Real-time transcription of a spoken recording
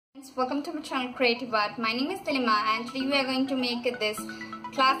Welcome to my channel Creative Art. My name is Dilima and today we are going to make this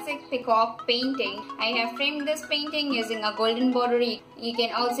classic peacock painting. I have framed this painting using a golden border. You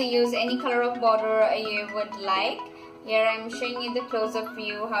can also use any color of border you would like. Here I am showing you the close-up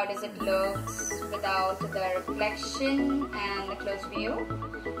view. How does it look without the reflection and the close view.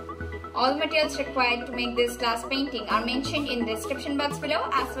 All the materials required to make this glass painting are mentioned in the description box below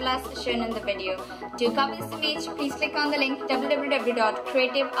as well as shown in the video. To copy this image, please click on the link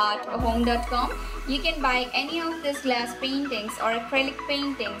www.creativearthome.com. You can buy any of these glass paintings or acrylic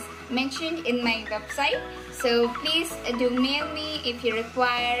paintings mentioned in my website. So please do mail me if you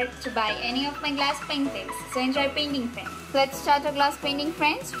require to buy any of my glass paintings. So enjoy painting, friends. Let's start our glass painting,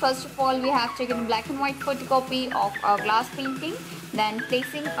 friends. First of all, we have taken a black and white photocopy of our glass painting. Then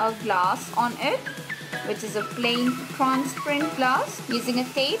placing a glass on it, which is a plain transparent glass. Using a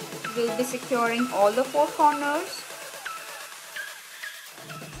tape, we'll be securing all the four corners.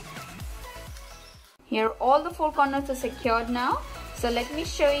 Here all the four corners are secured now. So let me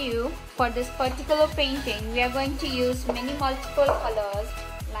show you, for this particular painting, we are going to use many multiple colors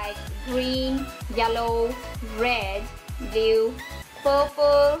like green, yellow, red, blue,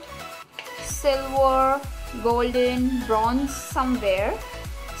 purple, silver, golden, bronze somewhere.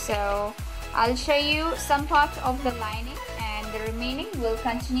 So I'll show you some part of the lining and the remaining will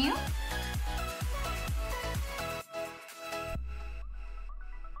continue.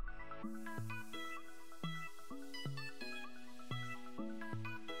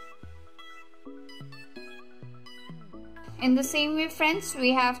 In the same way, friends, we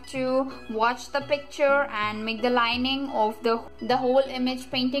have to watch the picture and make the lining of the whole image.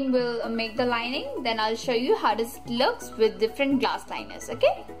 Painting will make the lining. Then I'll show you how does it looks with different glass liners.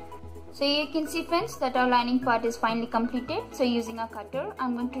 Okay, so you can see, friends, that our lining part is finally completed. So using a cutter,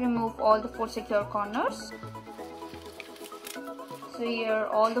 I'm going to remove all the four secure corners. So here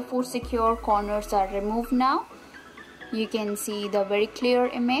all the four secure corners are removed now. You can see the very clear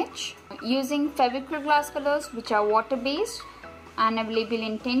image. Using Fevicryl glass colors, which are water based and available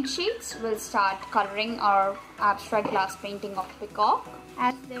in 10 sheets, we'll start coloring our abstract glass painting of peacock.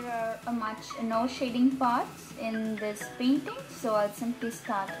 As there are no shading parts in this painting, so I'll simply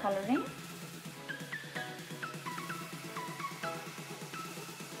start coloring.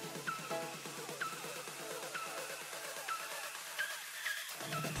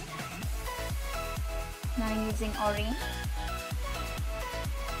 Now using orange,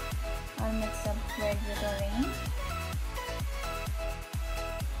 I'll mix up red with orange.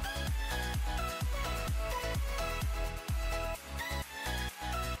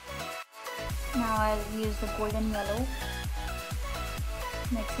 Now I'll use the golden yellow,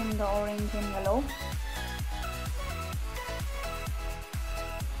 mixing the orange and yellow.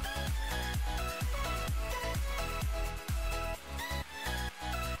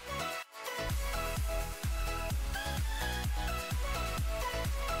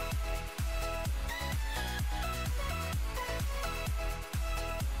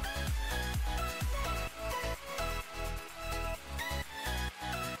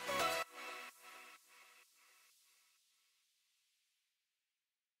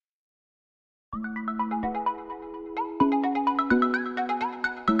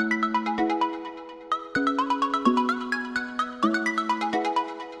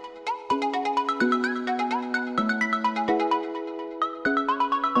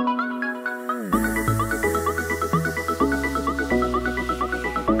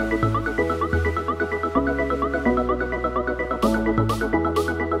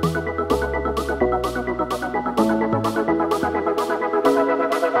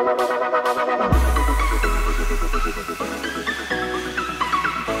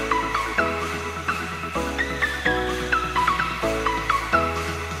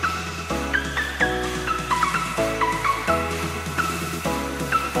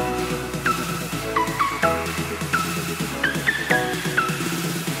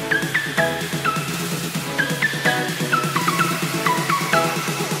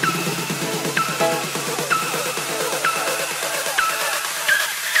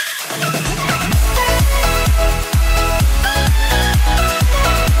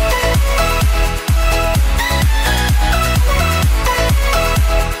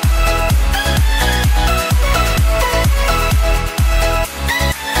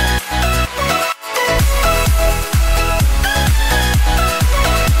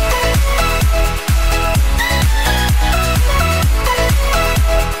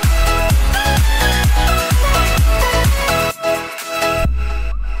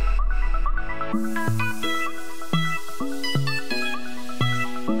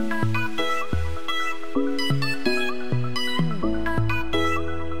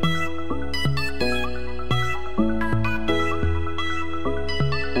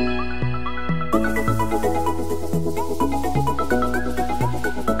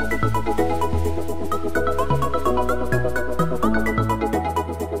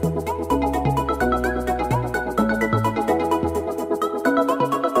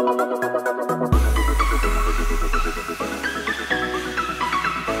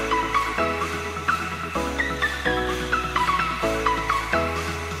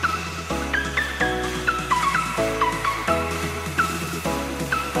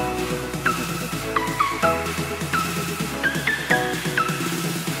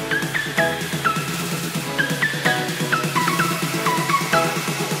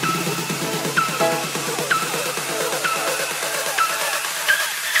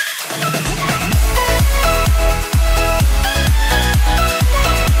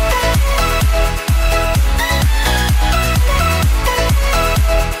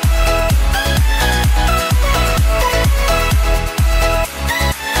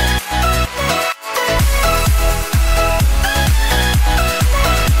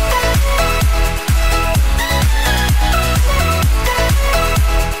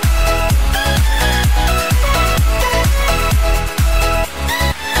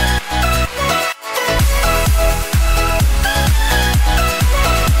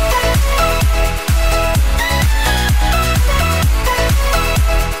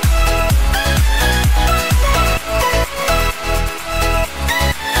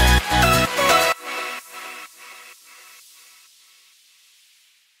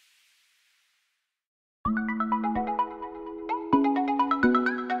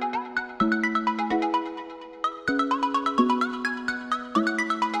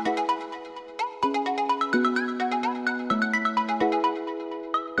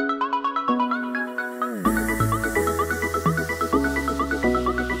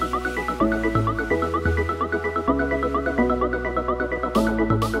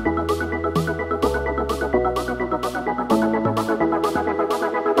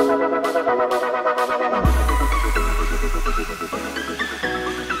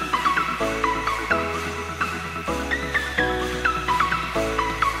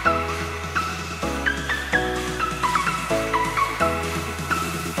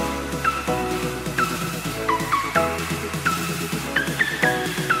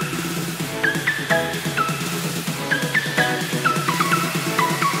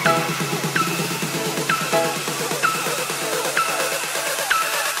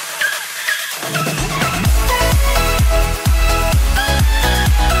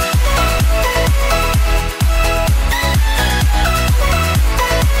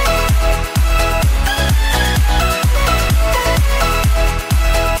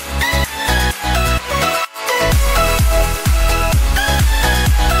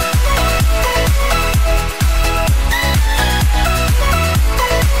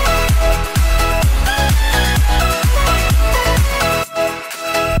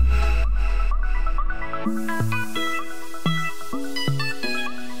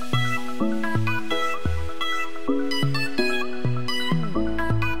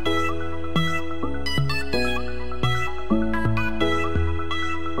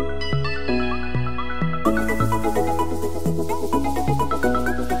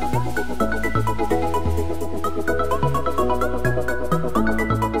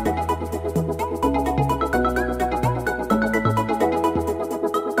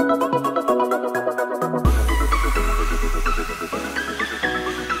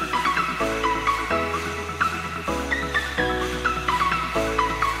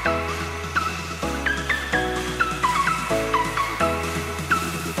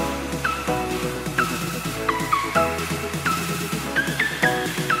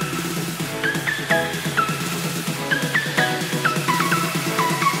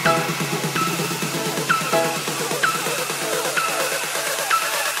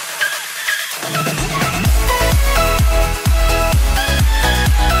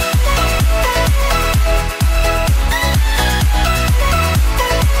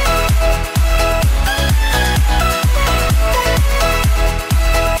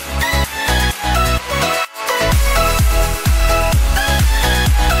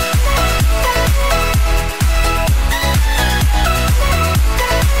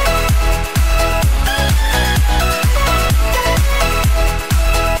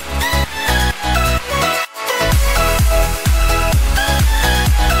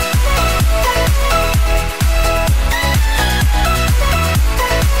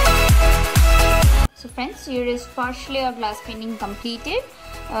 is partially our glass painting completed.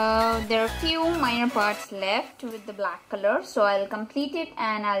 There are few minor parts left with the black color, so I'll complete it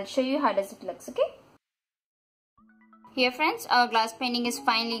and I'll show you how does it looks, okay? Here friends, our glass painting is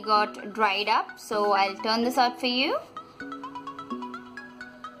finally got dried up, so I'll turn this out for you.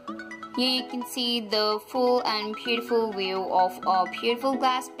 Here you can see the full and beautiful view of a beautiful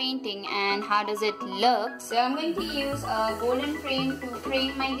glass painting and how does it look. So I'm going to use a golden frame to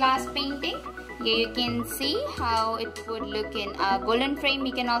frame my glass painting. Here you can see how it would look in a golden frame.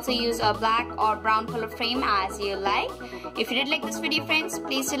 You can also use a black or brown color frame as you like. If you did like this video friends,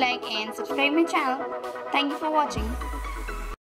 please do like and subscribe my channel. Thank you for watching.